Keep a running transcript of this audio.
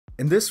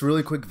In this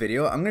really quick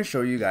video, I'm going to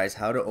show you guys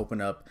how to open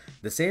up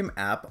the same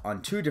app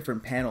on two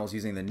different panels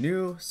using the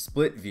new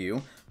split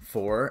view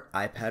for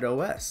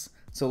iPadOS.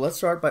 So let's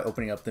start by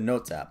opening up the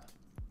Notes app.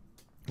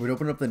 When you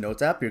open up the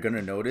Notes app, you're going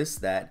to notice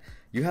that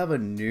you have a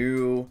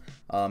new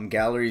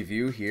gallery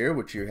view here,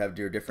 which you have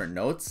your different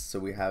notes. So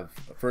we have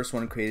the first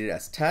one created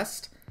as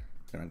test.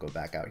 I'm going to go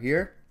back out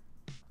here.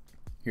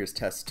 Here's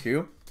test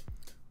 2.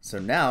 So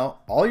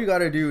now all you got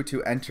to do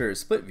to enter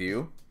split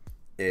view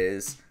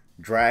is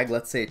drag,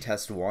 let's say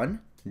test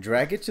 1,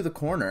 drag it to the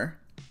corner,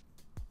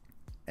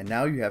 and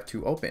now you have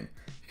 2 open.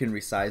 You can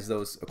resize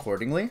those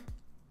accordingly.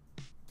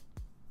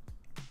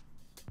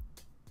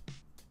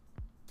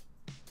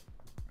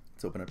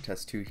 Let's open up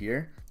test 2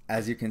 here.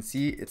 As you can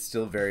see, it's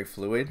still very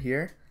fluid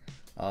here.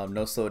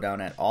 No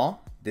slowdown at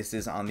all. This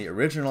is on the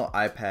original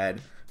iPad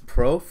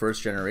Pro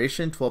first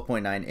generation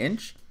 12.9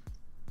 inch.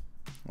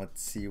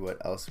 Let's see what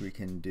else we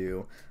can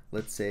do.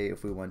 Let's say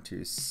if we want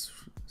to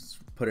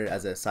put it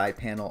as a side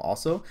panel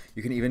also,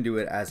 you can even do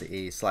it as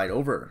a slide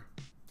over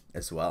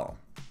as well.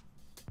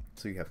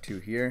 So you have 2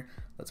 here.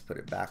 Let's put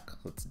it back.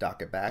 Let's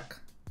dock it back.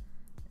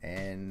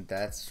 And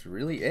that's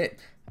really it.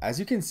 As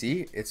you can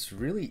see, it's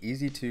really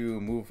easy to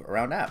move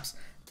around apps.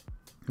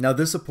 Now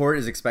this support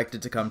is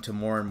expected to come to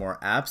more and more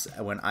apps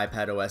when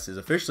iPadOS is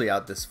officially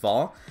out this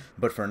fall.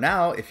 But for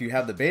now, if you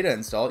have the beta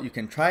installed, you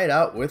can try it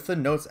out with the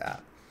Notes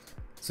app.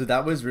 So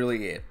that was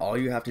really it. All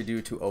you have to do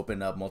to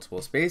open up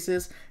multiple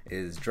spaces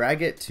is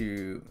drag it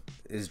to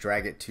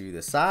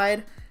the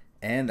side,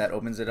 and that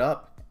opens it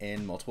up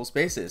in multiple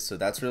spaces. So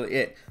that's really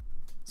it.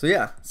 So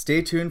yeah,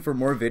 stay tuned for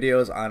more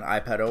videos on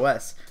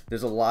iPadOS.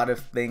 There's a lot of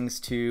things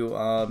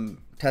to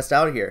test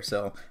out here,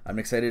 so I'm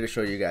excited to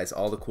show you guys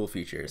all the cool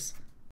features.